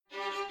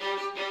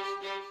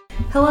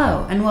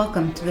Hello, and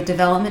welcome to the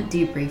Development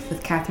Debrief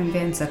with Katherine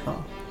Van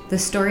Sickle, the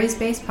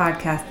stories-based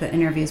podcast that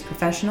interviews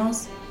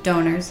professionals,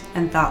 donors,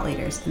 and thought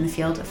leaders in the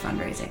field of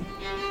fundraising.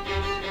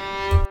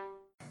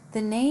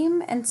 The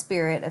name and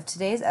spirit of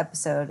today's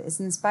episode is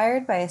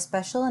inspired by a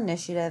special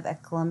initiative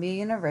at Columbia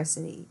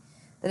University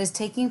that is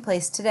taking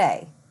place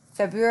today,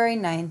 February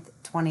 9th,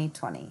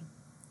 2020.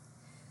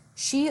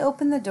 She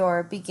Opened the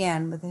Door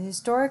began with a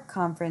historic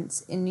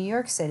conference in New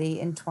York City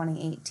in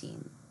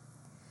 2018.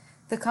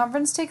 The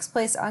conference takes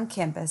place on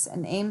campus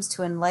and aims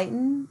to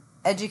enlighten,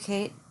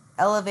 educate,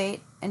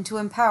 elevate, and to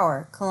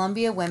empower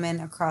Columbia women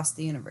across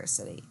the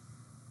university.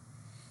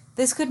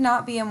 This could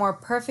not be a more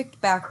perfect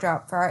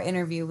backdrop for our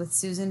interview with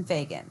Susan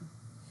Feagin.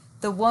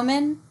 The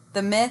woman,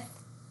 the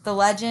myth, the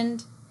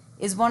legend,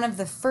 is one of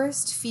the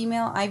first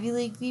female Ivy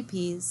League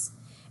VPs,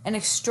 an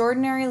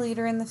extraordinary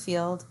leader in the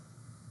field,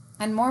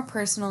 and more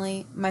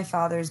personally, my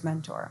father's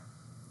mentor.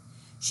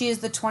 She is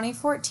the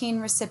 2014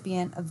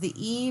 recipient of the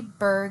E.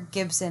 Burr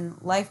Gibson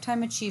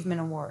Lifetime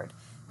Achievement Award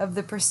of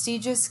the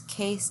prestigious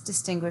Case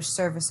Distinguished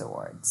Service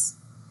Awards.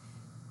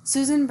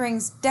 Susan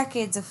brings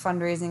decades of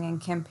fundraising and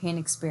campaign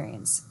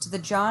experience to the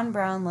John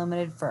Brown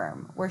Limited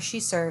firm, where she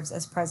serves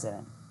as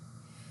president.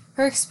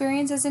 Her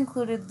experience has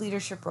included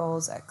leadership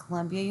roles at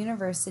Columbia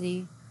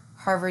University,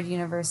 Harvard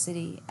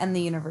University, and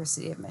the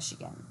University of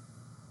Michigan.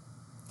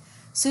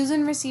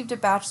 Susan received a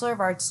Bachelor of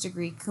Arts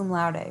degree cum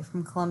laude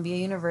from Columbia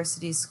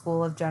University's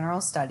School of General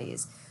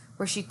Studies,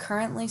 where she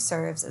currently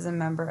serves as a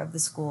member of the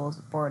school's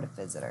Board of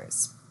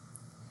Visitors.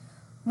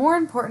 More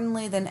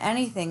importantly than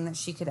anything that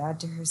she could add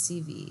to her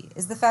CV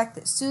is the fact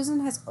that Susan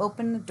has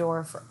opened the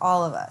door for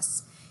all of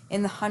us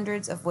in the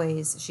hundreds of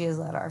ways she has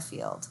led our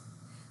field.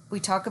 We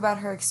talk about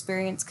her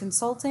experience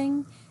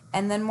consulting,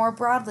 and then more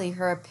broadly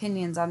her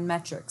opinions on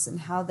metrics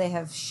and how they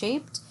have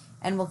shaped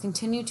and will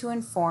continue to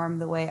inform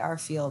the way our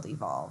field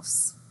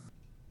evolves.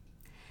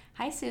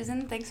 Hi,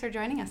 Susan. Thanks for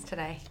joining us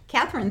today.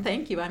 Katherine,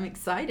 thank you. I'm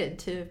excited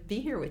to be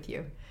here with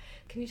you.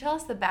 Can you tell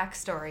us the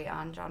backstory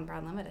on John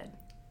Brown Limited?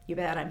 You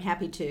bet. I'm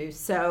happy to.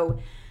 So,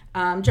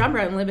 John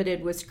Brown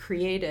Limited was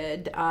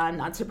created,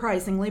 not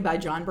surprisingly, by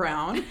John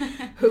Brown,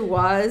 who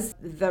was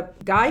the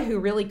guy who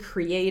really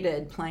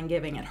created plan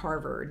giving at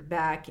Harvard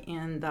back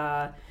in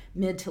the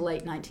mid to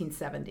late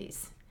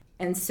 1970s.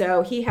 And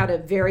so he had a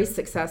very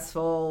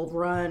successful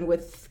run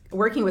with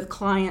working with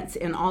clients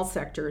in all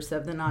sectors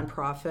of the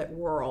nonprofit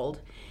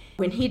world.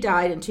 When he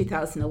died in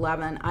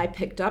 2011, I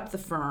picked up the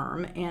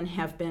firm and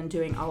have been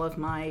doing all of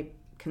my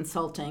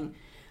consulting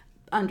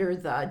under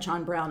the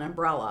John Brown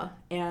umbrella.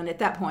 And at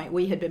that point,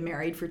 we had been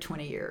married for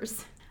 20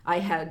 years. I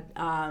had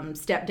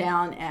stepped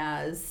down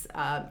as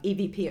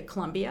EVP at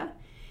Columbia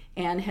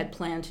and had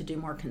planned to do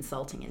more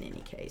consulting in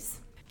any case.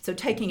 So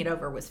taking it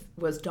over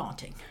was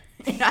daunting.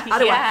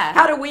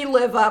 How do we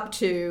live up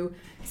to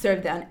sort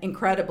of that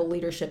incredible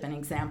leadership and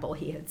example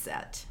he had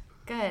set?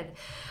 Good.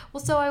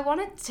 Well, so I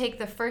wanted to take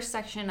the first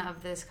section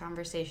of this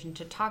conversation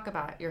to talk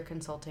about your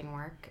consulting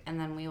work, and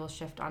then we will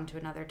shift on to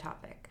another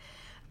topic.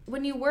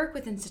 When you work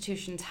with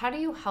institutions, how do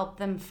you help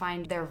them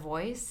find their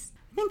voice?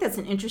 I think that's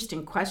an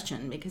interesting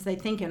question because I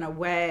think in a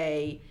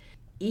way,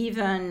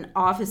 even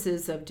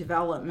offices of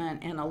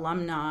development and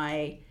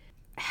alumni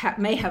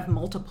may have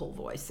multiple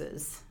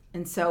voices.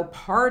 And so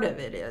part of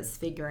it is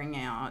figuring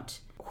out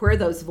where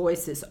those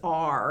voices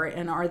are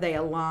and are they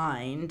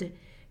aligned,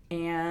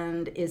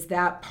 and is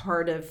that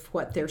part of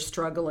what they're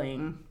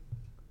struggling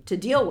to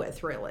deal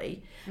with,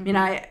 really? Mm-hmm.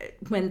 I mean,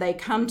 when they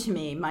come to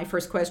me, my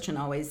first question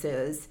always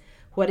is,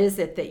 what is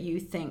it that you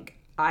think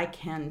I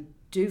can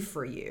do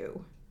for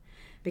you?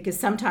 Because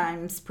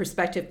sometimes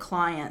prospective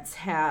clients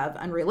have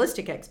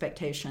unrealistic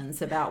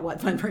expectations about what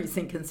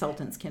fundraising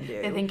consultants can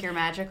do. They think you're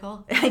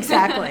magical.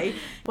 Exactly.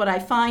 What I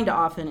find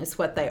often is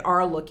what they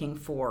are looking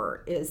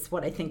for is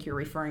what I think you're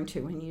referring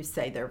to when you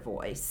say their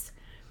voice.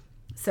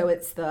 So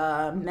it's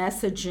the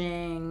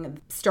messaging,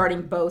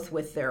 starting both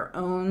with their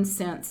own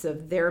sense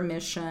of their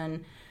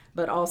mission,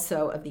 but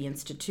also of the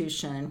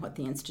institution and what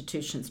the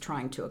institution's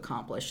trying to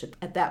accomplish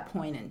at that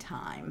point in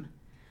time.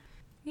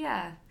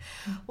 Yeah.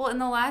 Well, in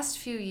the last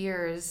few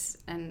years,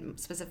 and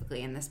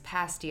specifically in this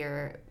past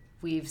year,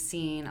 we've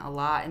seen a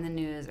lot in the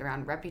news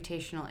around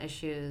reputational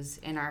issues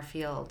in our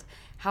field.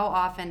 How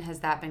often has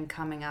that been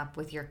coming up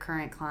with your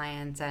current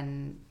clients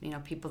and,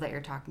 people that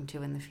you're talking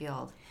to in the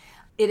field?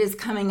 It is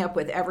coming up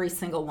with every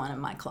single one of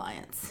my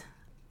clients.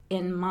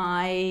 In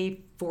my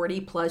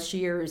 40 plus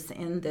years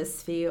in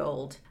this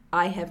field,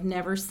 I have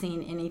never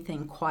seen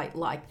anything quite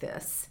like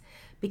this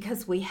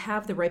because we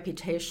have the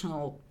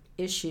reputational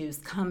issues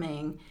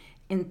coming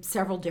in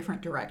several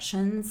different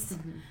directions.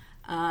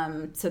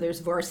 Mm-hmm. So there's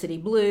varsity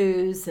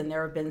blues, and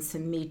there have been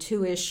some Me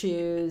Too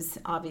issues,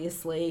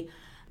 obviously.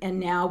 And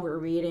now we're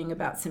reading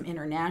about some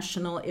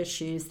international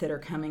issues that are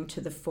coming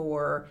to the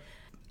fore.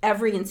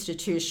 Every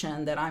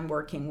institution that I'm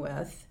working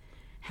with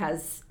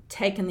has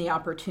taken the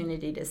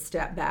opportunity to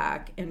step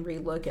back and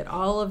relook at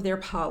all of their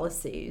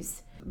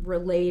policies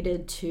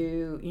related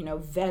to,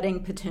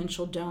 vetting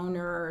potential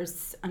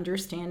donors,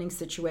 understanding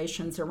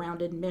situations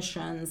around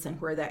admissions, and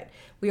where that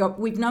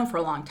we've known for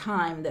a long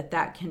time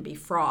that can be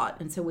fraught,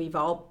 and so we've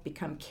all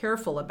become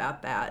careful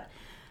about that.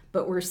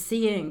 But we're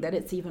seeing that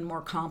it's even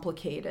more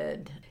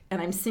complicated,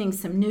 and I'm seeing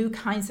some new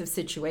kinds of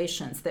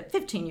situations that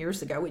 15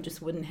 years ago we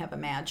just wouldn't have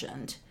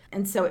imagined.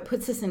 And so it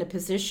puts us in a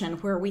position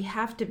where we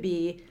have to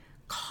be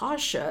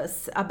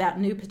cautious about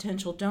new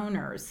potential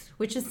donors,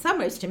 which in some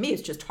ways to me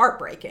is just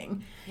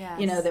heartbreaking.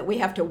 Yes. That we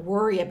have to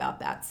worry about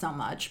that so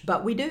much,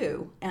 but we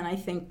do. And I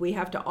think we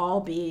have to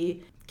all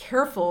be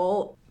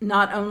careful,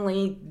 not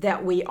only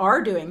that we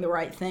are doing the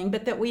right thing,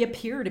 but that we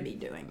appear to be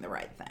doing the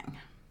right thing.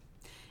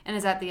 And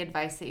is that the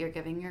advice that you're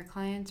giving your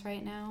clients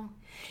right now?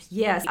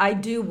 Yes, I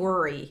do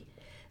worry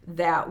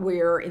that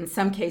we're in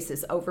some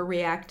cases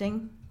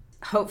overreacting.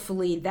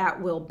 Hopefully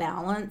that will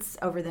balance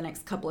over the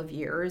next couple of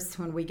years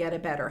when we get a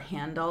better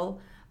handle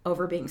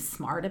over being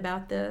smart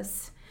about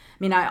this. I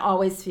mean, I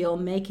always feel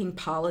making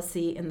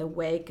policy in the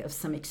wake of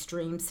some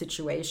extreme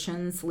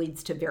situations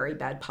leads to very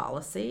bad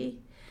policy.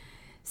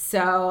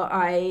 So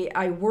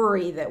I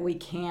worry that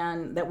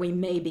we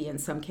may be in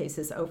some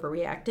cases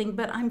overreacting,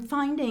 but I'm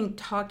finding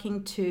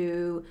talking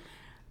to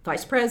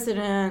vice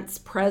presidents,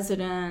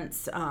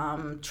 presidents,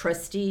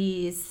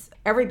 trustees,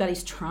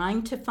 everybody's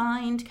trying to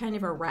find kind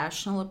of a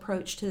rational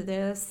approach to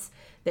this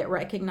that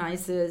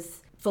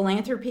recognizes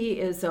philanthropy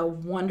is a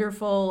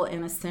wonderful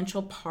and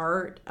essential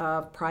part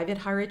of private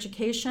higher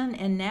education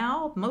and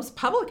now most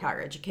public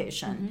higher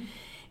education. Mm-hmm.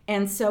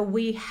 And so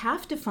we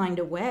have to find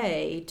a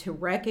way to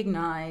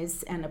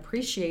recognize and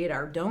appreciate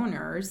our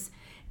donors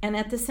and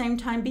at the same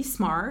time be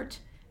smart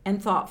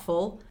and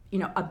thoughtful,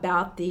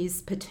 about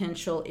these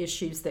potential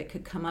issues that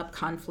could come up,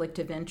 conflict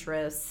of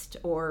interest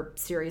or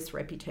serious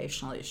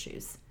reputational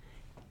issues.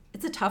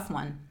 It's a tough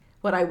one.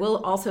 What I will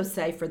also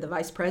say for the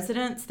vice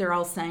presidents, they're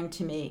all saying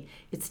to me,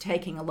 it's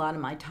taking a lot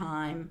of my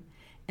time.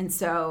 And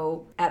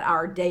so at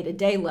our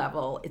day-to-day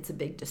level, it's a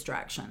big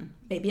distraction.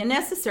 Maybe a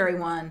necessary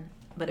one,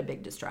 but a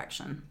big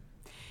distraction.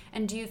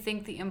 And do you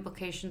think the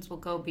implications will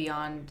go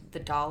beyond the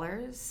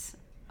dollars?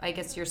 I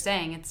guess you're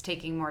saying it's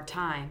taking more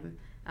time,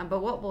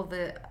 but what will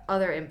the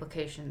other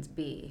implications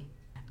be?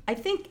 I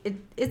think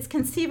it's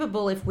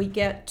conceivable if we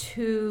get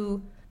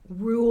too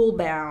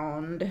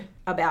rule-bound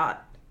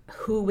about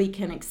who we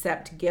can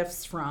accept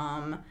gifts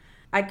from.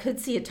 I could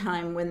see a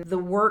time when the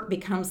work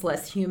becomes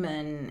less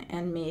human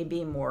and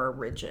maybe more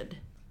rigid.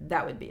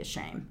 That would be a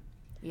shame.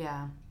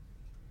 Yeah,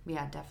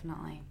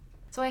 definitely.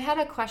 So I had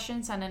a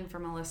question sent in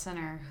from a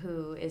listener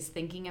who is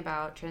thinking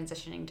about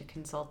transitioning to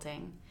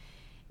consulting.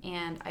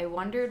 And I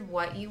wondered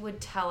what you would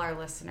tell our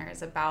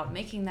listeners about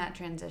making that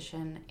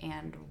transition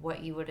and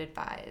what you would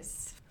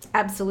advise.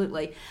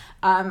 Absolutely.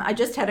 I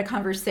just had a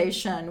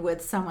conversation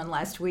with someone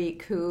last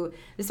week who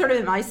is sort of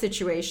in my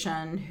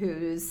situation,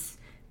 who's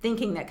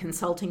thinking that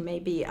consulting may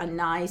be a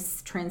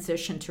nice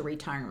transition to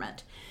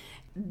retirement.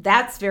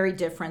 That's very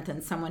different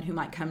than someone who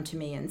might come to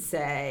me and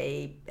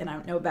say, and I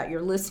don't know about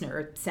your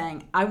listener,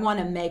 saying, I want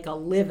to make a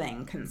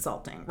living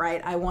consulting,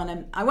 right? I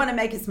want to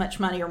make as much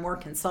money or more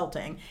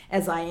consulting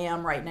as I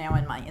am right now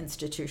in my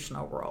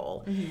institutional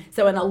role. Mm-hmm.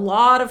 So in a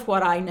lot of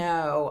what I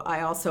know,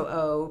 I also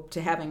owe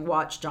to having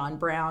watched John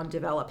Brown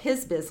develop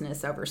his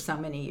business over so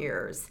many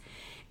years.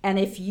 And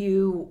if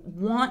you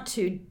want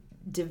to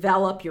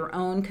develop your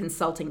own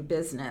consulting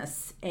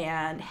business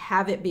and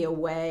have it be a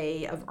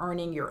way of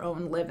earning your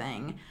own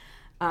living,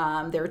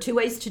 there are two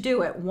ways to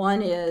do it.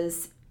 One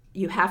is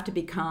you have to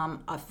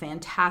become a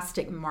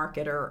fantastic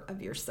marketer of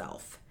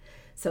yourself.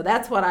 So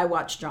that's what I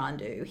watched John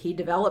do. He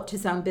developed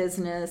his own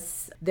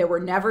business. There were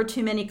never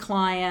too many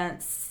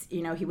clients.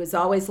 He was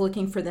always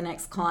looking for the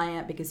next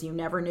client because you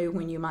never knew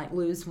when you might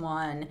lose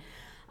one.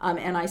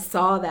 And I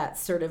saw that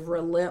sort of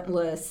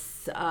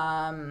relentless,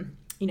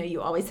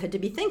 you always had to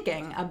be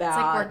thinking about... It's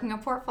like working a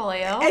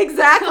portfolio.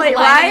 Exactly, lining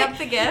right? up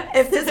the gifts.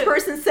 If this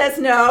person says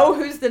no,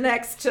 who's the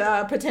next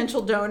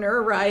potential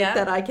donor, right, Yep.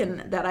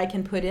 that I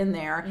can put in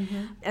there?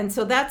 Mm-hmm. And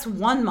so that's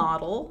one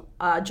model.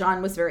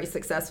 John was very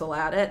successful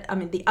at it. I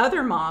mean, the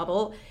other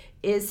model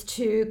is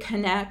to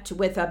connect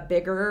with a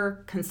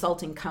bigger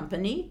consulting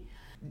company,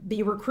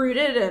 be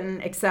recruited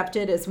and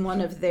accepted as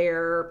one of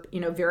their,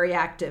 very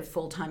active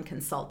full-time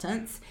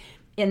consultants.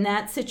 In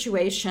that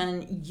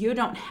situation, you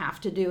don't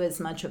have to do as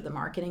much of the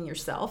marketing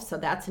yourself, so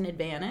that's an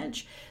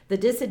advantage. The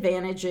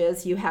disadvantage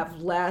is you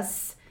have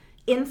less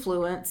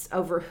influence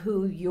over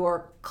who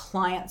your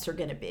clients are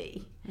going to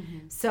be.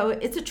 Mm-hmm. So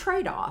it's a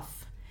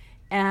trade-off.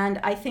 And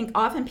I think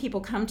often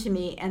people come to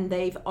me and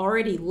they've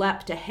already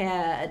leapt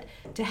ahead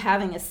to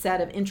having a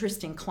set of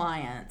interesting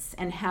clients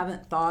and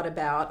haven't thought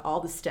about all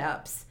the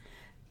steps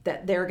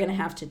that they're going to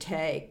have to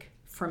take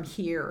from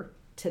here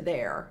to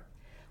there,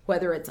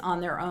 whether it's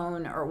on their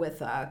own or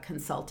with a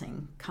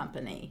consulting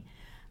company.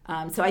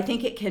 So I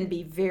think it can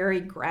be very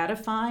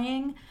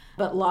gratifying,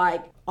 but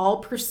like all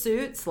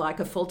pursuits, like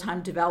a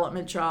full-time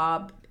development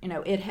job,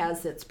 it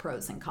has its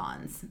pros and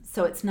cons.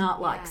 So it's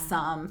not like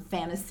some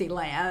fantasy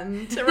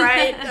land,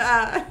 right?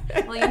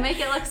 Well, you make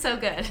it look so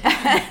good.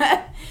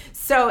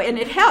 So, and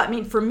it helped. I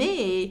mean, for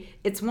me,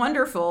 it's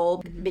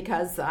wonderful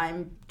because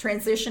I'm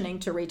transitioning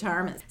to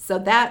retirement. So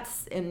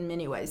that's in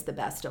many ways the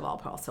best of all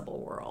possible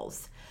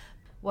worlds.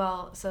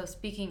 Well, so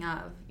speaking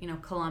of,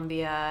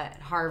 Columbia,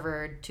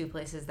 Harvard, two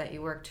places that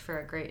you worked for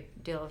a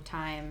great deal of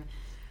time,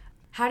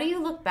 how do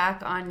you look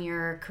back on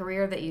your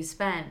career that you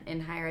spent in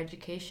higher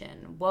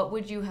education? What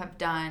would you have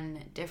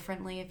done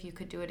differently if you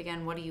could do it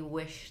again? What do you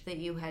wish that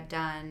you had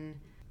done?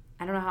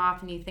 I don't know how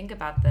often you think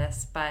about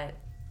this, but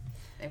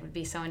it would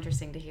be so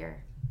interesting to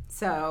hear.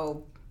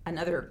 So,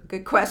 another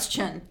good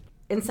question.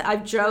 And so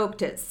I've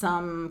joked at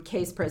some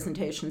case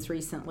presentations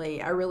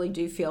recently. I really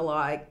do feel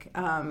like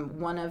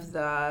one of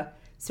the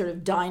sort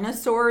of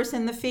dinosaurs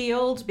in the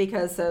field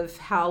because of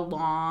how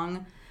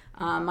long.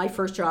 My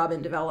first job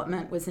in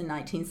development was in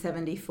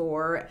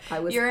 1974.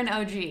 You're an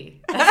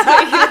OG. That's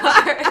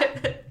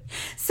what you are.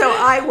 So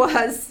I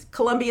was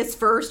Columbia's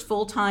first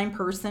full-time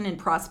person in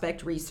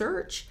prospect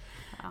research.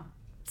 Wow.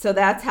 So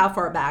that's how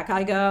far back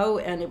I go,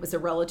 and it was a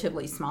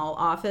relatively small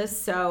office.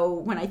 So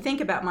when I think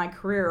about my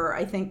career,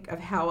 I think of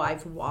how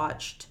I've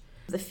watched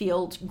the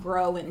field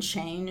grow and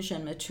change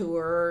and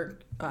mature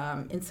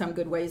in some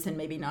good ways and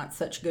maybe not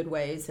such good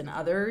ways in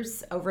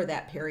others over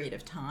that period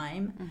of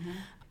time. Mm-hmm.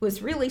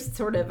 Was really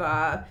sort of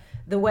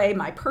the way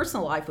my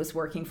personal life was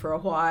working for a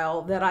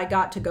while, that I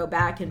got to go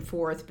back and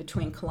forth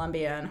between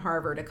Columbia and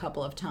Harvard a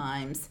couple of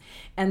times.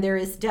 And there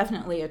is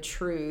definitely a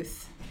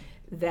truth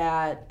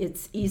that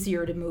it's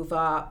easier to move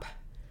up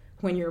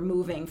when you're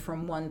moving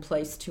from one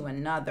place to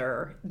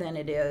another than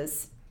it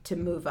is to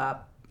move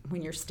up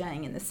when you're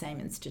staying in the same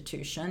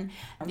institution.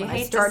 And you when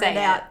hate I started to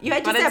say out, it, you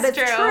hate to but say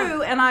it's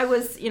true. And I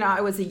was,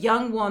 I was a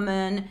young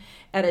woman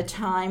at a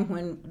time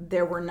when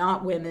there were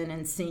not women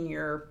in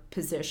senior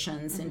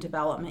positions in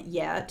development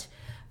yet.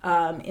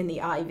 In the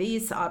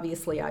Ivies,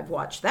 obviously, I've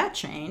watched that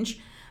change.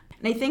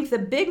 And I think the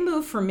big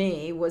move for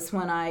me was in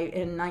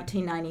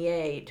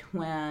 1998,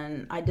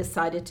 when I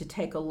decided to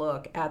take a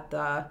look at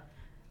the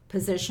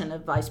position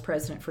of Vice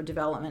President for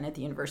Development at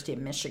the University of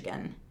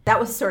Michigan. That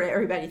was sort of,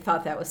 everybody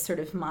thought that was sort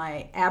of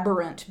my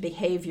aberrant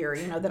behavior,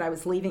 that I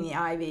was leaving the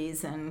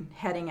Ivies and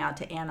heading out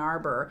to Ann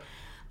Arbor.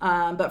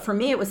 But for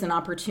me, it was an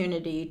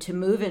opportunity to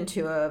move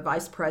into a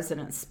vice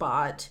president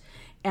spot,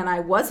 and I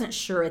wasn't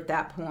sure at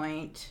that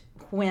point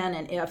when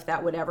and if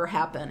that would ever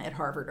happen at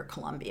Harvard or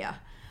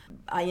Columbia.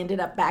 I ended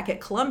up back at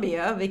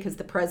Columbia because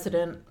the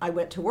president I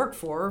went to work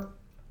for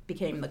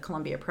became the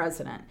Columbia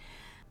president.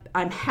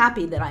 I'm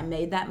happy that I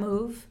made that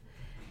move,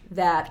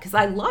 because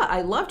I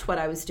loved what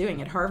I was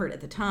doing at Harvard at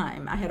the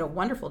time. I had a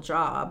wonderful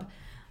job.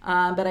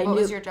 But I What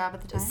knew, was your job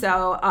at the time?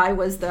 So I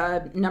was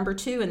the number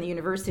 2 in the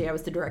university. I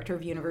was the director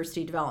of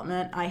university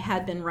development. I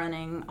had been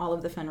running all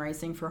of the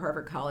fundraising for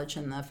Harvard College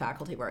and the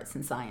Faculty of Arts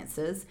and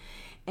Sciences.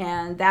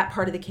 And that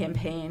part of the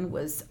campaign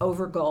was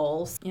over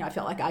goals. I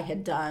felt like I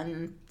had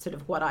done sort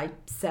of what I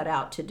set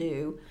out to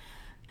do.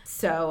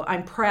 So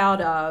I'm proud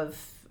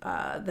of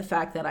the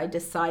fact that I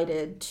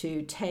decided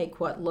to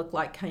take what looked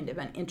like kind of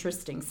an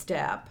interesting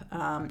step,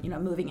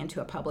 moving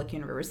into a public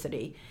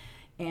university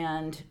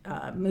and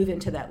move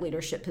into that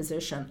leadership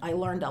position. I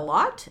learned a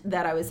lot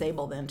that I was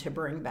able then to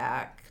bring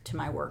back to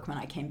my work when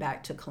I came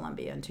back to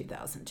Columbia in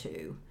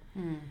 2002.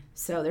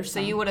 So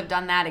you would have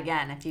done that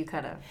again if you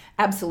could have.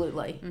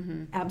 Absolutely.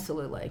 Mm-hmm.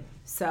 Absolutely.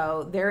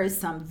 So there is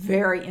some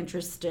very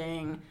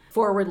interesting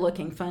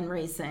forward-looking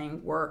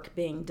fundraising work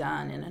being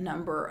done in a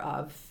number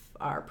of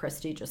our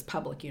prestigious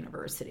public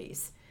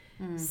universities.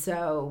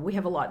 So we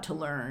have a lot to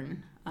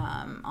learn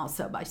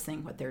also by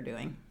seeing what they're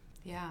doing.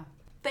 Yeah.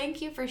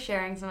 Thank you for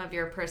sharing some of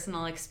your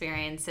personal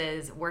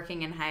experiences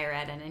working in higher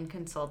ed and in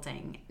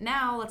consulting.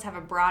 Now let's have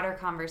a broader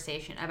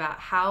conversation about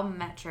how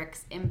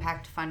metrics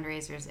impact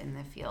fundraisers in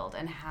the field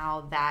and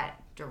how that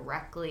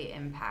directly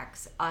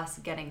impacts us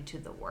getting to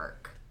the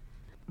work.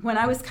 When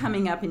I was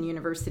coming up in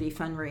university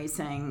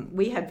fundraising,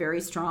 we had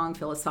very strong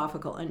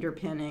philosophical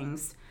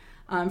underpinnings.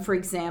 For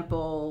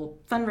example,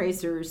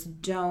 fundraisers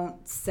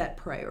don't set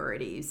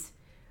priorities.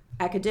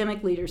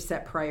 Academic leaders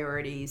set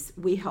priorities.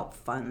 We help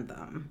fund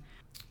them.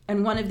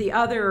 And one of the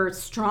other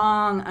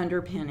strong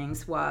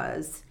underpinnings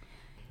was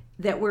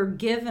that we're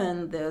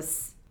given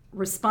this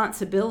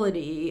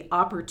responsibility,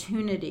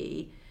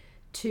 opportunity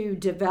to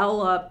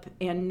develop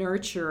and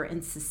nurture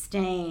and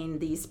sustain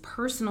these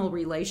personal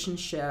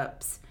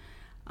relationships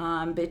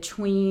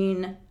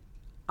between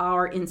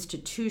our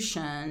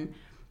institution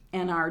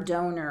and our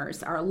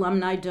donors, our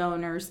alumni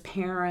donors,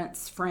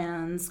 parents,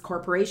 friends,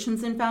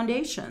 corporations, and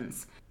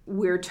foundations.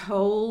 We're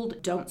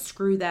told, don't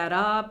screw that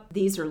up.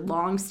 These are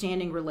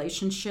long-standing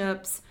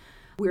relationships.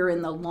 We're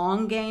in the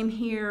long game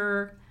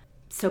here,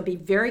 so be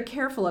very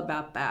careful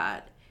about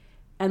that.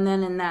 And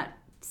then in that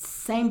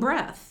same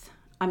breath,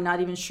 I'm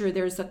not even sure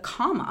there's a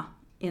comma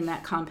in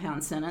that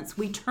compound sentence,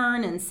 we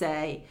turn and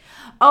say,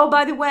 oh,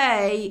 by the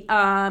way,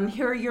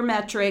 here are your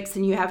metrics,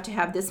 and you have to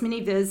have this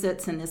many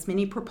visits and this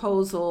many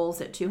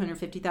proposals at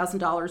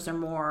 $250,000 or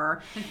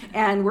more,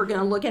 and we're going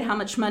to look at how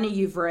much money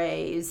you've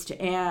raised,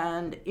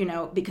 and,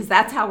 because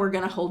that's how we're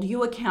going to hold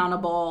you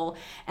accountable,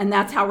 and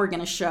that's how we're going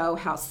to show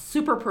how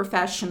super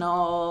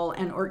professional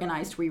and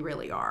organized we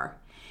really are.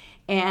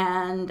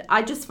 And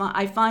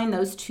I find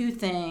those two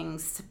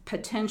things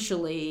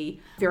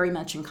potentially very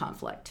much in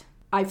conflict.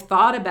 I've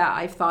thought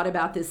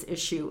about this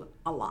issue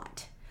a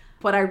lot.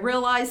 What I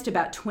realized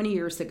about 20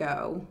 years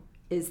ago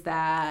is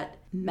that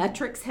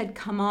metrics had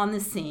come on the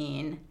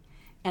scene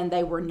and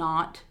they were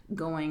not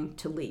going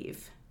to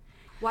leave.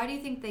 Why do you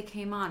think they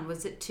came on?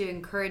 Was it to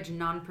encourage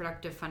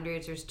non-productive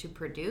fundraisers to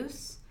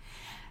produce?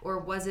 Or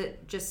was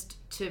it just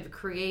to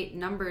create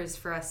numbers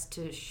for us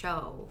to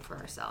show for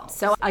ourselves?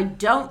 So I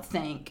don't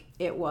think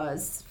it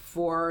was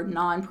for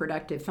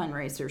non-productive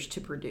fundraisers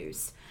to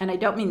produce. And I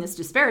don't mean this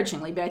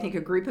disparagingly, but I think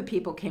a group of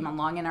people came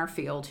along in our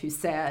field who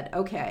said,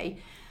 okay,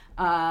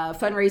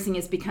 fundraising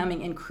is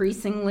becoming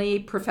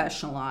increasingly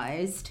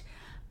professionalized.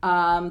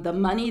 The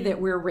money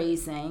that we're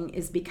raising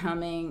is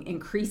becoming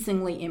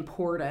increasingly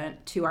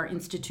important to our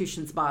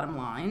institution's bottom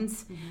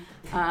lines.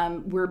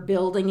 Mm-hmm. We're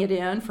building it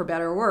in, for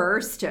better or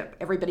worse, to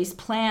everybody's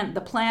plan.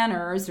 The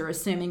planners are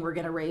assuming we're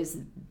going to raise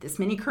this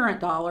many current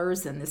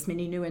dollars and this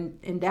many new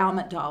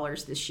endowment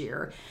dollars this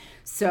year.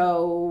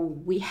 So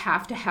we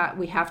have to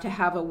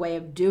have a way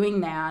of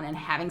doing that and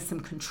having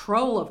some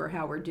control over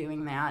how we're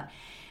doing that.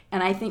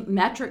 And I think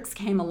metrics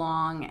came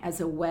along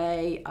as a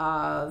way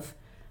of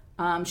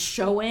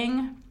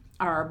showing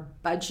our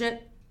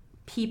budget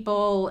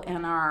people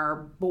and our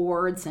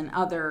boards and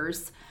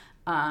others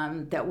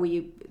that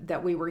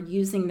we were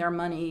using their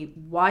money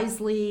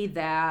wisely,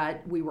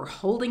 that we were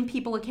holding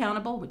people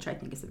accountable, which I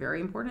think is a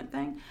very important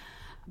thing.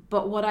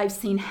 But what I've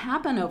seen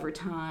happen over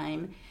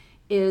time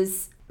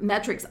is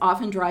metrics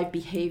often drive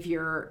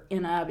behavior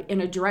in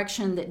a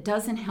direction that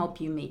doesn't help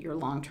you meet your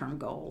long-term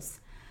goals.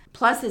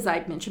 Plus, as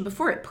I've mentioned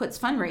before, it puts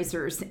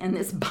fundraisers in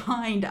this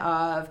bind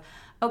of,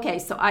 okay,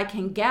 so I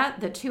can get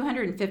the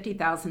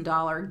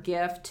 $250,000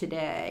 gift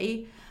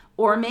today,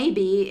 or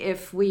maybe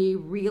if we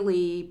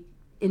really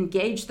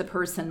engage the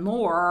person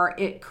more,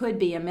 it could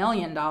be $1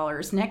 million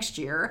next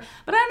year,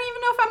 but I don't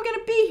even know if I'm going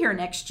to be here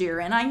next year,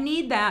 and I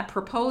need that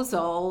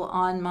proposal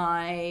on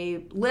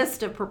my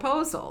list of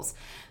proposals.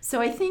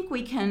 So I think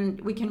we can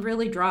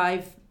really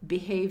drive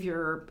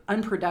behavior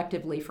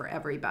unproductively for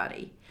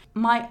everybody.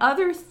 My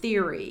other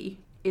theory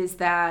is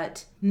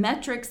that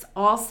metrics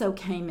also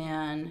came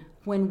in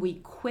when we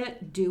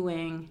quit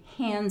doing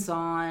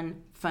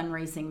hands-on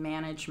fundraising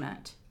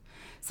management.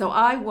 So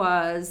I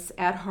was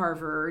at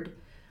Harvard,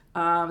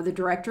 the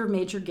director of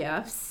major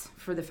gifts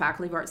for the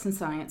Faculty of Arts and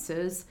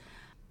Sciences.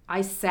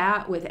 I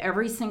sat with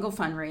every single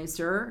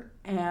fundraiser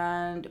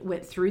and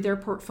went through their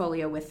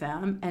portfolio with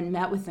them and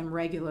met with them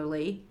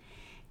regularly.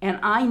 And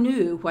I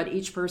knew what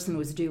each person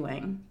was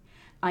doing.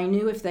 I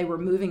knew if they were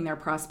moving their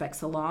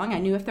prospects along. I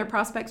knew if their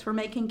prospects were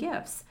making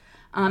gifts.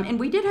 And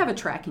we did have a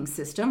tracking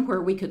system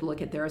where we could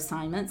look at their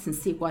assignments and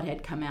see what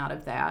had come out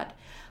of that.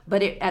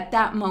 But at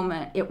that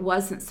moment, it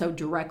wasn't so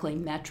directly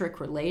metric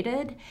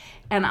related.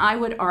 And I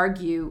would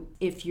argue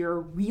if you're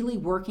really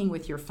working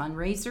with your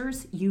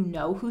fundraisers, you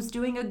know who's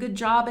doing a good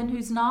job and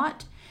who's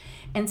not.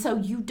 And so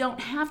you don't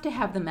have to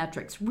have the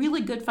metrics. Really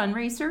good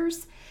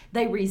fundraisers,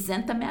 they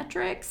resent the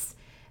metrics,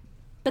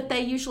 but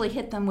they usually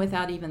hit them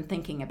without even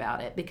thinking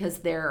about it because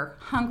they're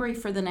hungry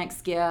for the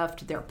next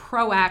gift, they're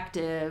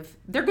proactive,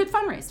 they're good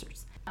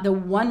fundraisers. The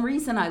one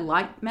reason I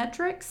like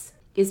metrics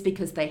is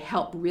because they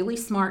help really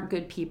smart,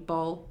 good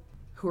people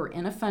who are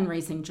in a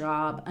fundraising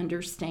job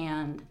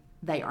understand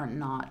they are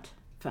not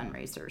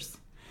fundraisers.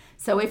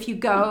 So if you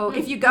go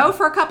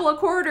for a couple of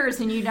quarters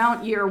and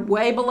you're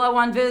way below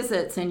on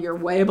visits and you're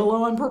way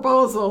below on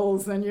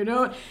proposals and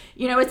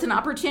it's an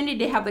opportunity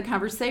to have the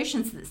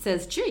conversations that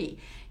says, gee,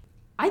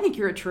 I think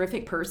you're a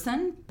terrific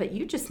person, but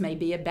you just may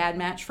be a bad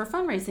match for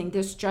fundraising.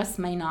 This just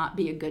may not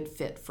be a good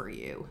fit for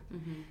you.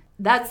 Mm-hmm.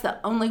 That's the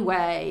only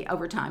way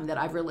over time that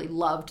I've really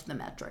loved the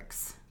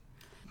metrics.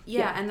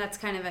 Yeah, and that's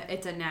kind of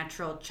it's a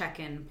natural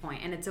check-in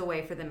point, and it's a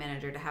way for the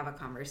manager to have a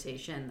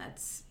conversation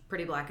that's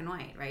pretty black and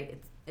white, right?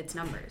 It's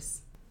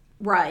numbers.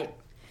 Right.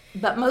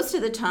 But most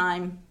of the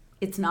time,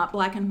 it's not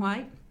black and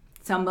white.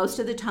 So most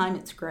of the time,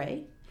 it's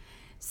gray.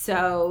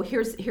 So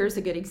here's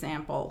a good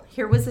example.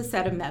 Here was a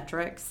set of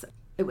metrics.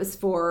 It was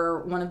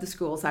for one of the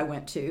schools I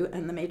went to,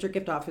 and the major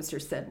gift officer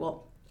said,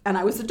 well, and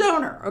I was a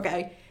donor,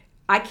 okay,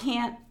 I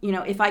can't,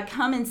 if I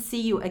come and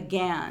see you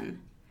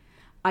again,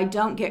 I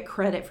don't get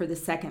credit for the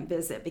second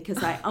visit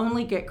because I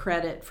only get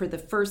credit for the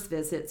first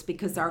visits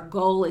because our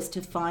goal is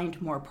to find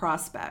more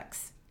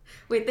prospects.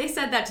 Wait, they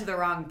said that to the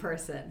wrong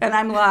person. And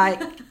I'm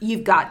like,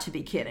 you've got to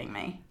be kidding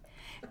me.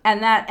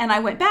 And I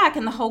went back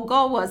and the whole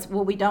goal was,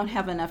 well, we don't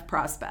have enough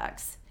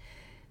prospects.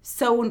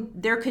 So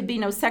there could be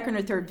no second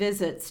or third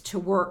visits to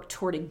work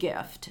toward a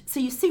gift. So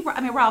you see,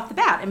 I mean, right off the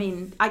bat, I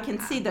mean, I can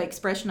see the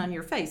expression on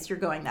your face. You're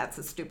going, that's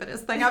the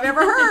stupidest thing I've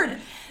ever heard.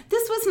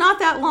 This was not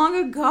that long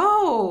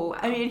ago.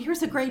 I mean,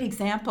 here's a great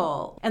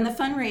example. And the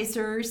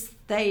fundraisers,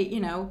 they, you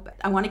know,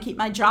 I want to keep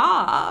my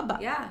job.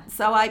 Yeah.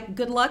 So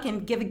good luck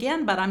and give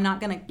again, but I'm not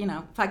going to, you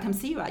know, if I come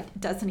see you, it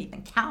doesn't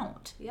even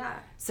count. Yeah.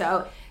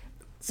 So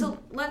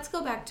let's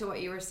go back to what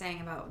you were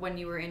saying about when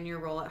you were in your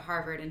role at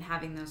Harvard and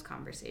having those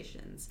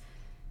conversations.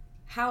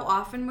 How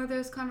often were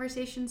those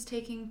conversations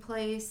taking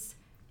place?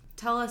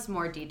 Tell us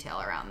more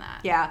detail around that.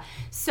 Yeah.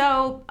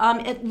 So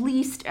at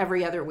least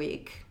every other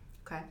week.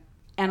 Okay.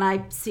 And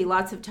I see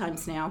lots of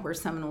times now where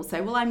someone will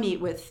say, well, I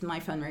meet with my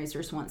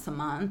fundraisers once a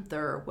month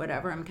or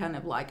whatever. I'm kind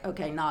of like,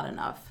 okay, not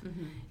enough.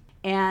 Mm-hmm.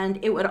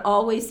 And it would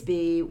always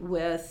be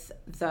with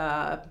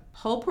the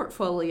whole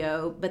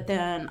portfolio, but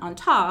then on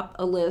top,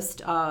 a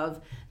list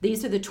of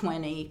these are the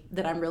 20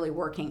 that I'm really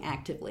working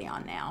actively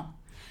on now.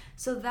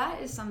 So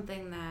that is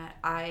something that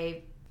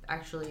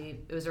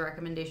it was a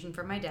recommendation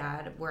from my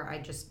dad, where I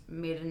just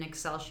made an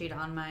Excel sheet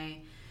on my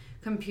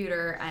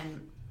computer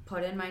and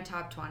put in my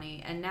top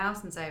 20. And now,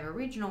 since I have a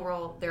regional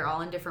role, they're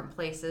all in different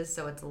places,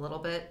 so it's a little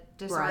bit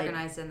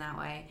disorganized in that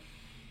way.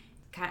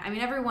 I mean,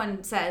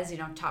 everyone says, you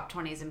know, top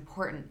 20 is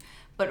important,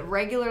 but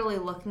regularly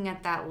looking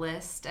at that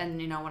list,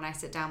 and, you know, when I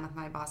sit down with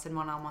my boss in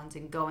one-on-ones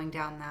and going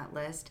down that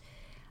list,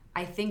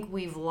 I think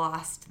we've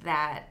lost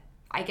that,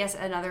 I guess,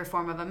 another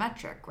form of a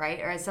metric, right?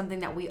 Or as something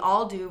that we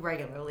all do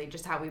regularly,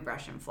 just how we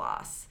brush and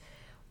floss.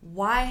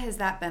 Why has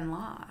that been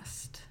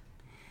lost?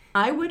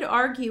 I would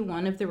argue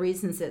one of the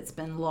reasons it's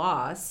been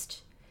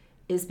lost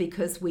is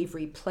because we've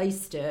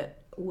replaced it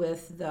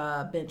with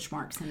the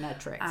benchmarks and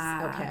metrics.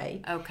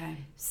 Okay.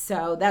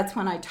 So that's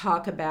when I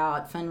talk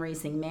about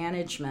fundraising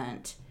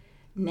management.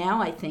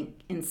 Now I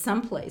think in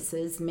some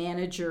places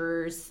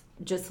managers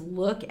just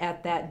look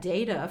at that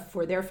data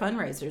for their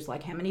fundraisers,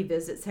 like how many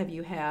visits have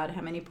you had,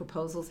 how many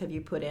proposals have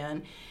you put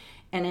in,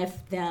 and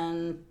if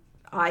then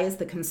I, as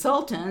the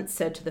consultant,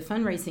 said to the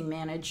fundraising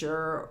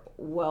manager,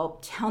 well,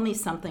 tell me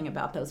something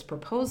about those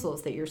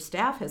proposals that your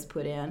staff has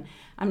put in,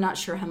 I'm not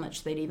sure how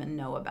much they'd even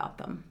know about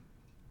them.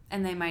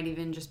 And they might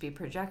even just be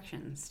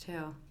projections,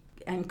 too.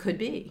 And could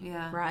be,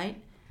 yeah.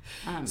 Right?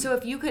 So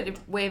if you could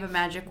wave a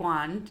magic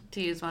wand,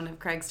 to use one of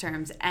Craig's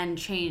terms, and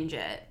change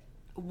it,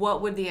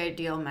 what would the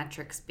ideal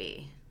metrics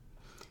be?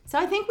 So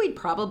I think we'd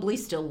probably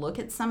still look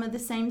at some of the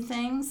same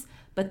things,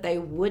 but they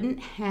wouldn't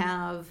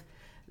have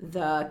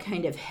the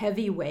kind of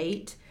heavy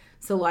weight.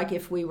 So like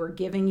if we were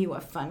giving you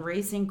a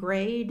fundraising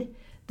grade,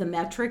 the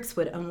metrics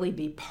would only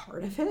be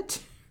part of it,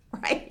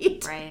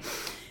 right? Right.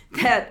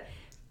 That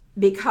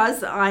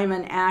because I'm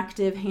an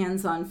active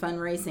hands-on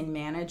fundraising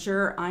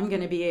manager, I'm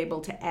going to be able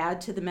to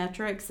add to the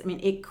metrics. I mean,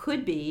 it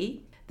could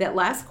be that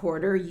last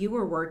quarter you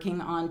were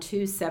working on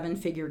 2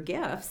 7-figure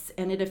gifts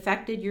and it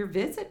affected your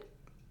visit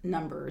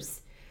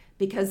numbers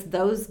because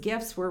those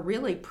gifts were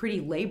really pretty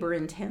labor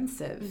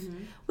intensive.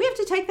 Mm-hmm. We have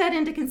to take that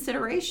into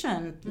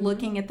consideration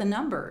looking at the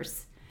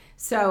numbers.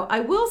 So I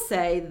will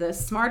say the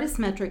smartest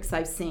metrics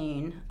I've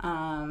seen,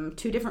 2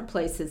 different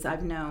places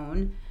I've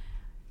known,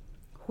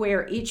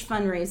 where each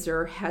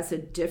fundraiser has a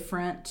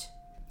different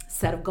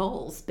set of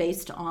goals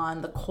based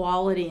on the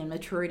quality and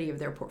maturity of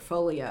their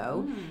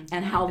portfolio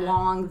and how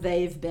long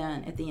they've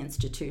been at the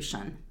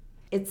institution.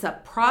 It's a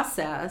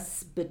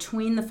process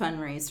between the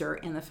fundraiser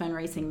and the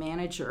fundraising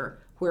manager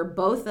where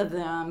both of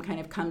them kind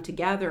of come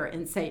together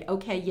and say,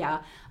 okay,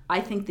 yeah, I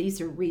think these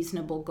are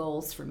reasonable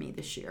goals for me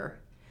this year.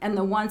 And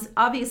the ones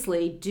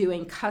obviously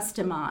doing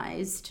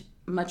customized,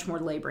 much more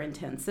labor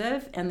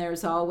intensive, and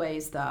there's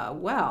always the,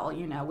 well,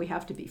 you know, we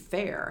have to be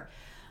fair.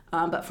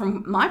 But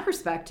from my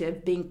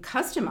perspective, being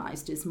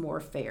customized is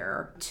more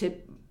fair, to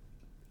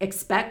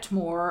expect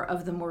more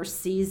of the more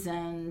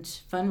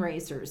seasoned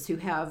fundraisers who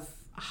have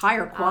a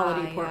higher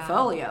quality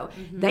portfolio.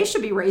 Yeah. Mm-hmm. They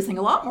should be raising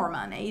a lot more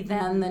money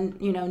than the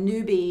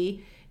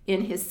newbie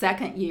in his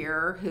second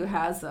year who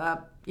has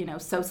a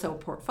so-so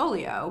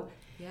portfolio.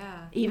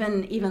 Yeah.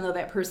 Even though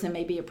that person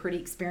may be a pretty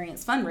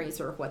experienced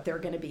fundraiser, what they're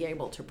going to be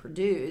able to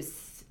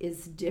produce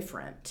is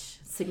different,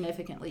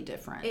 significantly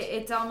different.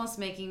 It's almost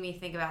making me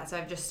think about, so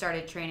I've just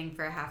started training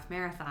for a half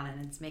marathon,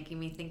 and it's making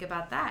me think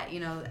about that. You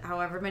know,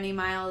 however many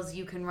miles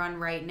you can run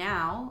right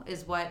now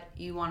is what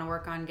you want to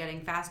work on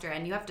getting faster,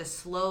 and you have to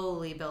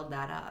slowly build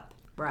that up.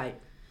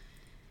 Right.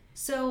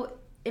 So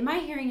am I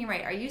hearing you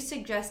right? Are you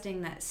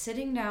suggesting that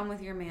sitting down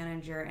with your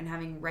manager and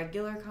having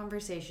regular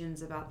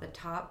conversations about the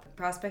top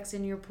prospects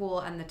in your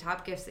pool and the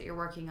top gifts that you're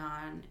working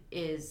on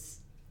is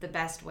the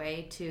best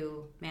way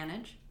to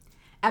manage?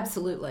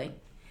 Absolutely.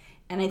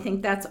 And I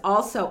think that's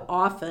also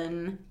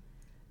often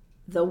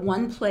the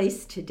one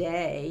place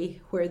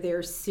today where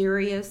there's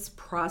serious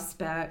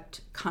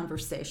prospect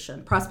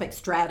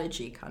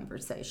strategy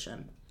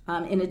conversation.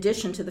 In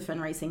addition to the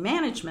fundraising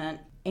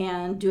management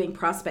and doing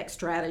prospect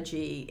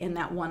strategy in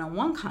that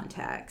one-on-one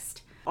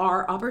context,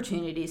 are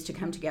opportunities to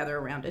come together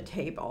around a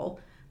table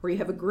where you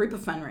have a group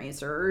of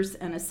fundraisers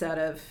and a set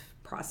of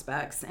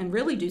prospects and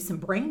really do some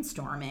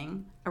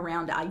brainstorming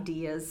around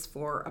ideas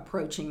for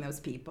approaching those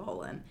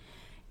people.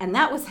 And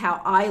that was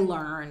how I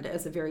learned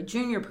as a very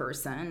junior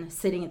person,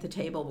 sitting at the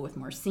table with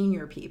more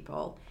senior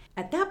people.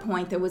 At that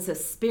point, there was a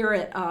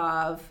spirit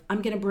of,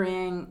 I'm going to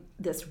bring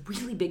this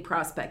really big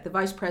prospect. The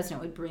vice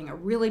president would bring a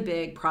really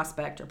big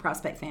prospect or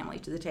prospect family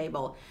to the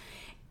table.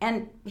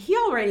 And he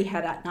already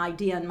had an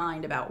idea in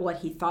mind about what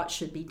he thought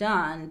should be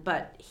done,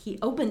 but he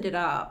opened it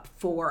up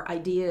for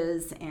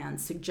ideas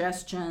and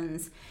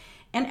suggestions.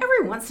 And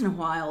every once in a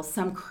while,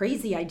 some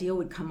crazy idea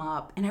would come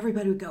up and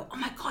everybody would go, oh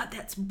my God,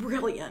 that's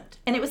brilliant.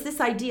 And it was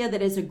this idea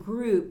that as a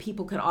group,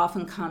 people could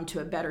often come to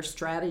a better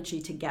strategy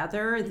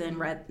together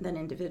than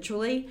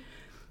individually.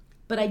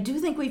 But I do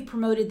think we've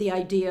promoted the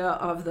idea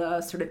of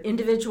the sort of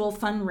individual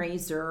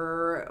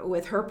fundraiser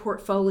with her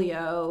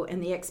portfolio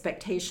and the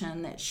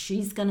expectation that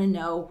she's going to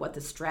know what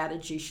the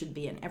strategy should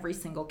be in every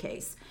single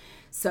case.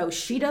 So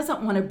she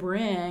doesn't want to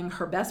bring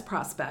her best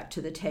prospect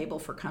to the table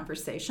for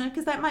conversation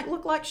because that might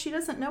look like she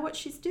doesn't know what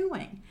she's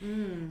doing.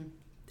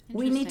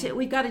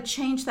 We've got to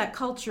change that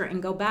culture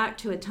and go back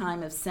to a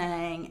time of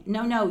saying,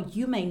 no,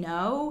 you may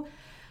know,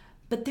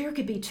 but there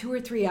could be 2 or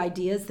 3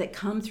 ideas that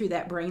come through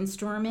that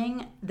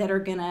brainstorming that are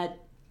going to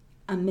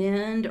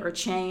amend or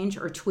change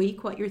or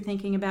tweak what you're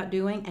thinking about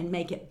doing and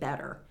make it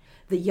better.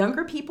 The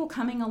younger people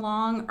coming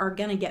along are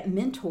going to get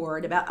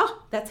mentored about,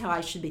 oh, that's how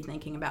I should be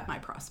thinking about my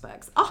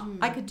prospects. Oh,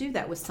 I could do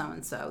that with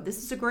so-and-so. This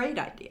is a great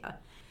idea.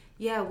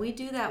 Yeah, we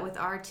do that with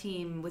our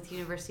team with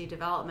university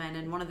development.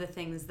 And one of the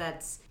things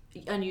that's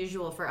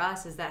unusual for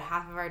us is that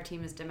half of our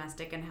team is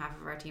domestic and half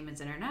of our team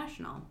is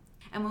international.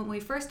 And when we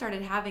first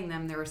started having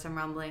them, there were some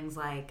rumblings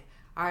like,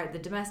 are the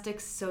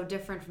domestics so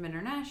different from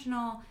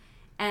international?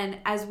 And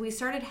as we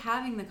started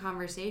having the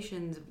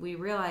conversations, we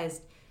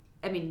realized,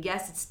 I mean,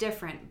 yes, it's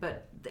different,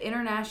 but the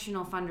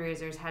international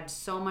fundraisers had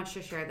so much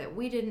to share that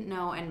we didn't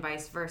know, and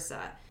vice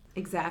versa.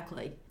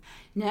 Exactly.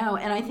 No,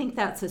 and I think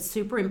that's a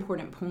super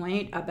important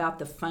point about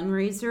the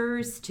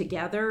fundraisers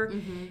together.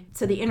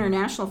 So the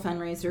international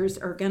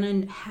fundraisers are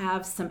going to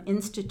have some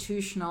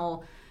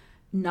institutional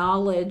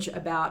knowledge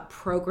about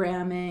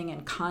programming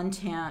and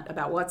content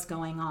about what's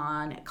going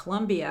on at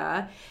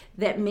Columbia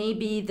that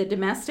maybe the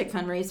domestic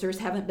fundraisers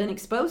haven't been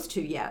exposed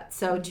to yet.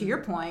 So to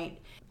your point,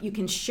 you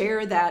can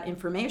share that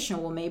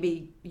information. Well,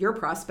 maybe your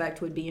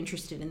prospect would be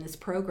interested in this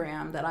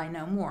program that I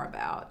know more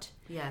about.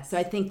 Yes. So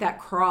I think that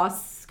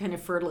cross kind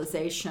of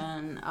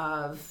fertilization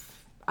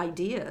of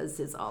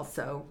ideas is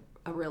also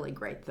a really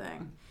great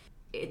thing.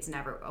 It's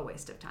never a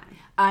waste of time.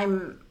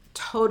 I'm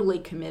totally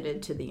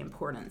committed to the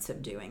importance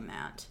of doing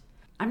that.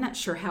 I'm not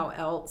sure how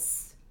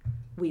else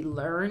we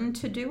learn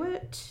to do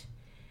it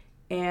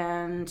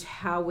and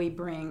how we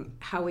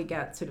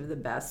get sort of the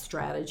best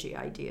strategy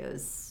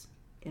ideas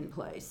in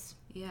place.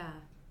 Yeah.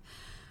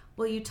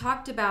 Well, you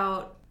talked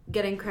about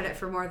getting credit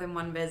for more than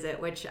one visit,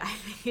 which I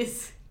think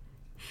is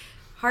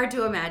hard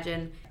to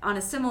imagine. On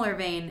a similar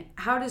vein,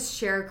 how does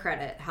share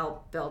credit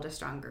help build a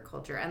stronger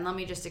culture? And let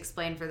me just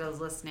explain for those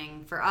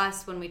listening. For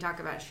us, when we talk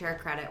about share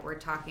credit, we're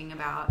talking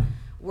about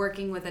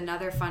working with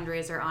another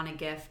fundraiser on a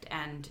gift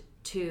and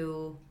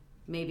 2,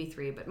 maybe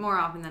 3, but more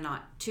often than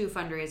not, 2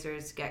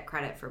 fundraisers get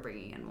credit for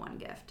bringing in one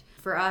gift.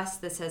 For us,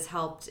 this has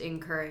helped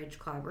encourage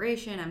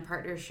collaboration and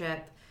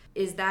partnership.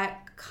 Is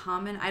that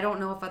common? I don't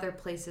know if other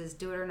places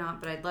do it or not,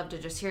 but I'd love to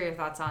just hear your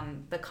thoughts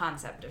on the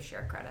concept of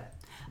shared credit.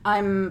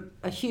 I'm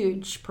a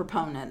huge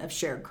proponent of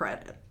shared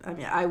credit. I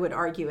mean, I would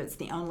argue it's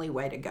the only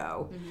way to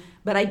go.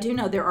 But I do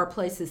know there are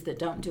places that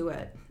don't do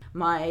it.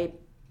 My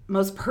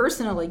most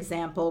personal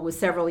example was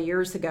several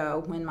years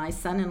ago when my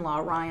son-in-law,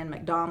 Ryan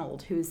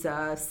McDonald, who's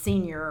a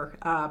senior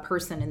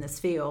person in this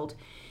field,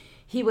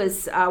 he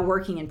was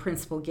working in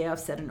principal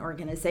gifts at an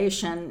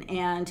organization,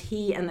 and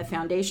he and the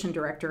foundation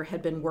director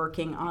had been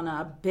working on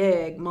a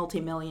big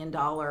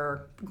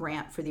multi-million-dollar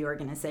grant for the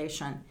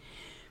organization.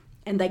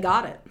 And they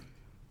got it.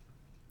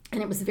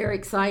 And it was very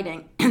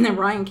exciting. And then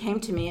Ryan came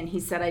to me and he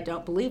said, I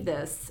don't believe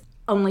this.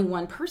 Only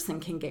one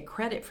person can get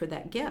credit for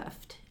that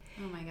gift.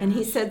 Oh my gosh. And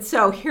he said,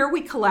 so here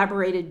we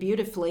collaborated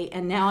beautifully,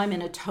 and now I'm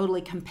in a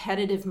totally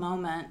competitive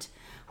moment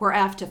where I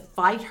have to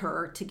fight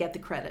her to get the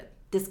credit.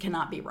 This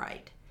cannot be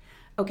right.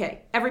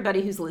 Okay,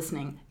 everybody who's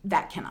listening,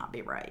 that cannot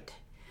be right.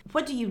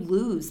 What do you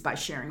lose by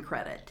sharing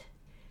credit?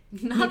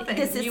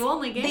 Nothing. You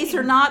only gain. These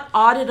are not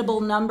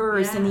auditable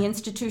numbers in the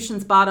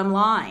institution's bottom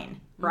line,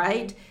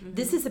 right?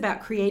 This is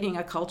about creating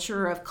a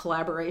culture of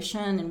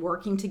collaboration and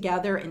working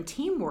together and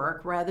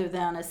teamwork rather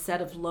than a set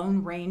of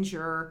Lone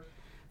Ranger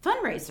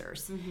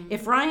fundraisers.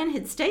 If Ryan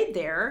had stayed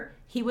there,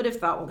 he would have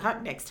thought, well,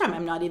 God, next time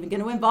I'm not even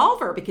going to involve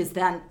her because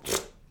then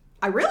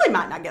I really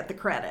might not get the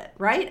credit,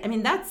 right? I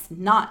mean, that's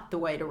not the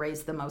way to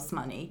raise the most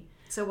money.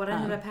 So what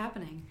ended up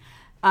happening?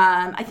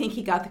 I think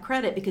he got the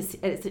credit because,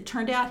 as it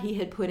turned out, he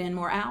had put in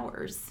more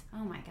hours.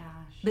 Oh my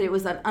gosh. But it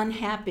was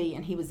unhappy,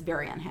 and he was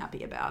very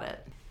unhappy about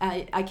it.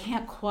 I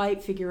can't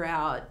quite figure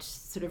out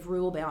sort of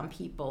rule-bound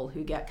people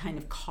who get kind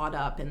of caught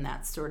up in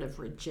that sort of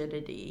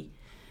rigidity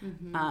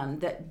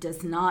that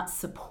does not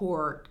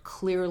support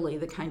clearly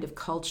the kind of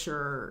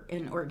culture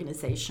in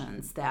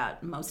organizations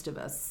that most of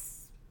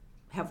us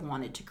have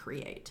wanted to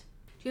create.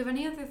 Do you have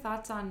any other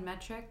thoughts on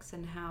metrics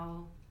and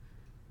how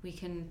we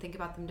can think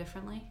about them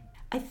differently?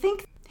 I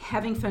think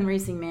having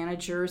fundraising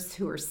managers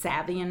who are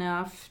savvy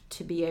enough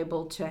to be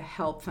able to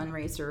help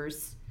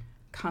fundraisers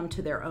come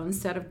to their own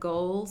set of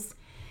goals.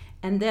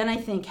 And then I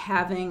think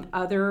having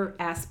other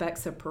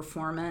aspects of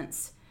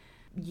performance.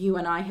 You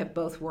and I have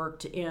both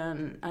worked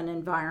in an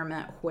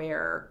environment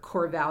where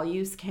core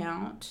values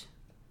count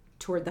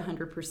toward the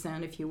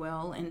 100%, if you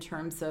will, in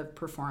terms of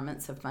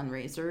performance of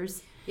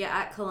fundraisers. Yeah,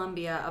 at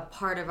Columbia, a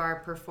part of our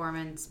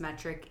performance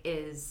metric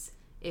is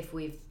if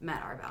we've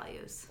met our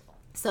values.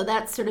 So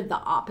that's sort of the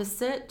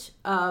opposite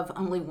of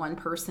only one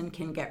person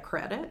can get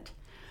credit,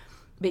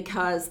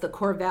 because the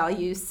core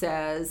value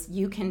says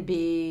you can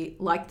be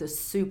like the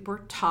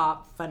super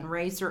top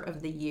fundraiser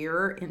of the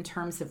year in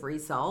terms of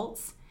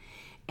results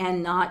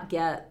and not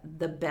get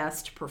the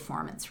best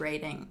performance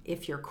rating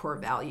if your core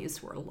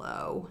values were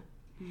low.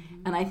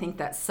 Mm-hmm. And I think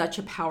that's such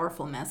a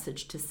powerful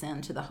message to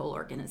send to the whole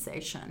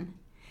organization.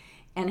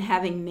 And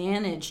having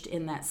managed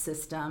in that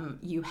system,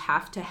 you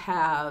have to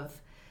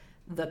have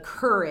the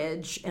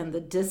courage and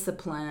the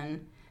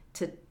discipline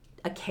to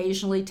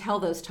occasionally tell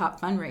those top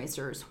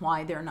fundraisers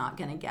why they're not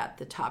going to get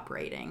the top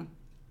rating,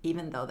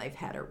 even though they've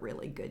had a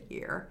really good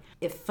year.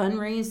 If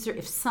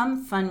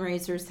some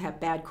fundraisers have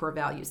bad core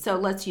values, so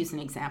let's use an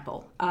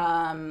example.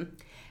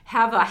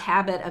 Have a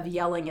habit of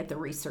yelling at the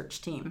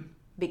research team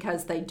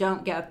because they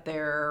don't get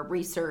their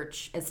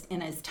research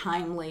in as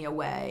timely a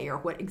way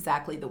or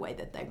exactly the way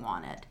that they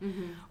want it,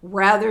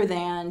 rather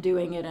than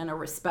doing it in a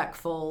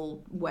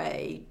respectful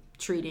way,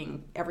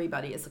 treating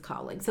everybody as a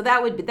colleague. So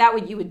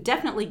you would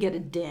definitely get a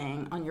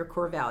ding on your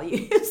core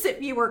values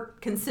if you were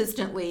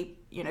consistently,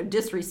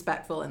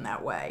 disrespectful in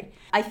that way.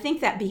 I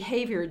think that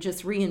behavior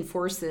just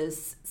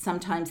reinforces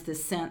sometimes the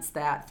sense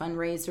that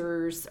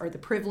fundraisers are the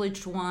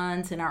privileged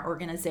ones in our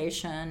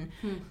organization.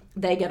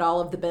 They get all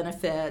of the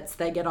benefits,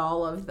 they get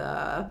all of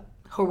the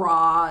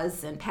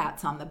hurrahs and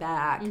pats on the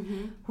back,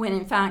 when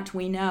in fact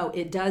we know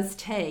it does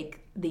take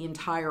the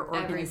entire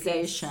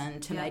organization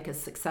to make us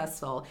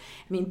successful.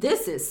 I mean,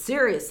 this is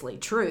seriously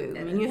true.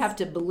 You have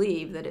to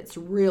believe that it's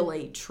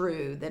really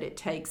true, that it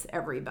takes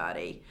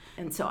everybody.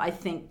 And so I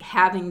think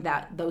having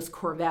those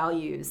core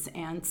values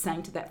and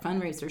saying to that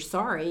fundraiser,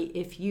 sorry,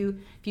 if you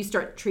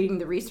start treating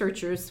the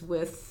researchers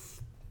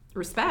with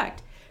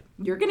respect,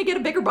 you're going to get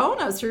a bigger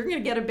bonus, or you're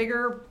going to get a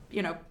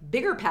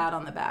bigger pat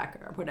on the back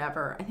or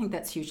whatever. I think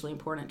that's hugely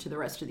important to the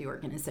rest of the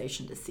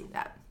organization to see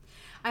that.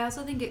 I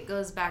also think it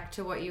goes back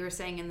to what you were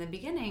saying in the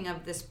beginning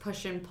of this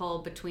push and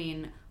pull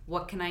between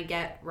what can I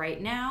get right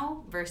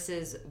now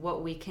versus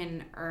what we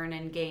can earn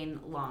and gain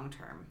long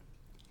term.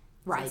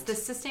 Right. So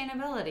it's the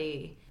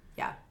sustainability.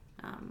 Yeah.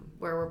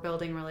 Where we're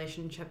building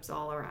relationships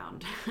all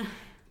around.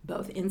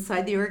 Both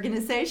inside the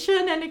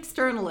organization and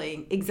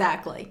externally.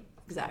 Exactly.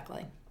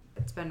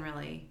 It's been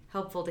really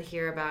helpful to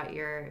hear about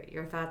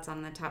your thoughts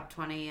on the top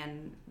 20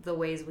 and the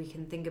ways we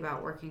can think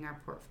about working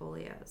our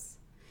portfolios.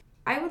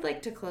 I would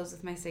like to close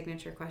with my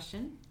signature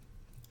question.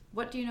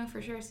 What do you know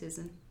for sure,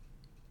 Susan?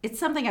 It's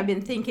something I've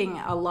been thinking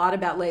a lot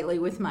about lately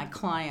with my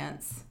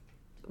clients.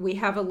 We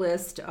have a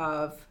list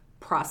of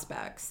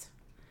prospects.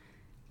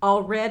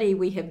 Already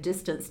we have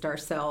distanced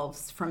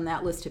ourselves from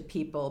that list of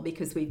people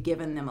because we've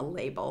given them a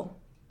label.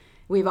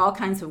 We have all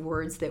kinds of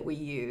words that we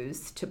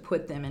use to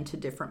put them into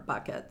different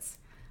buckets.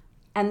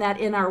 And that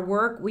in our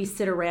work, we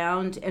sit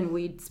around and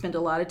we spend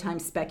a lot of time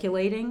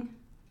speculating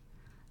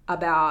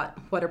about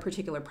what a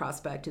particular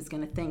prospect is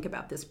going to think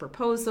about this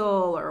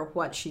proposal, or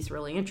what she's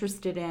really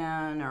interested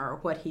in, or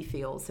what he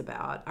feels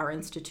about our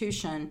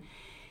institution.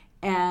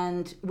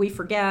 And we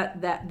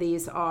forget that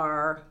these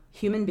are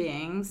human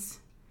beings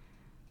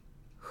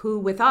who,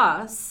 with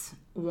us,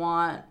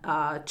 want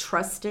a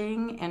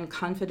trusting and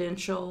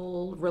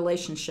confidential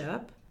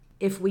relationship.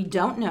 If we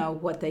don't know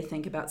what they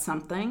think about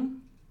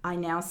something, I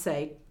now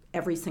say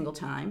every single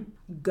time,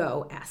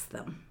 go ask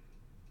them.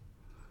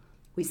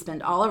 We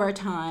spend all of our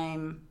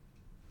time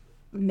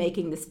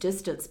making this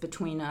distance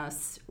between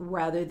us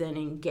rather than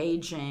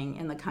engaging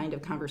in the kind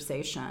of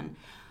conversation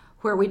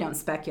where we don't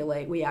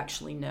speculate, we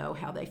actually know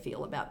how they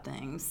feel about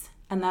things.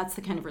 And that's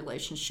the kind of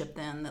relationship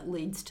then that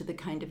leads to the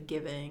kind of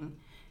giving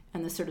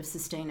and the sort of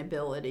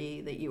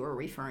sustainability that you were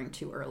referring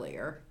to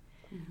earlier.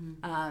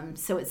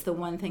 So it's the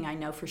one thing I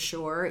know for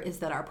sure is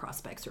that our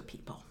prospects are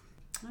people.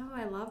 Oh,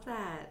 I love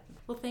that.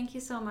 Well, thank you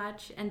so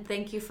much. And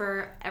thank you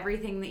for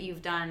everything that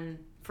you've done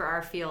for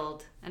our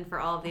field and for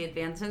all of the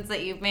advancements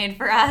that you've made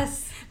for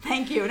us.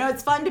 Thank you. No,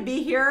 it's fun to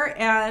be here,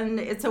 and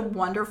it's a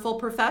wonderful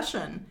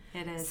profession.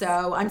 It is.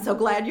 So I'm so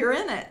glad you're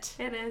in it.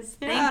 It is.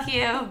 Yeah. Thank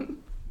you.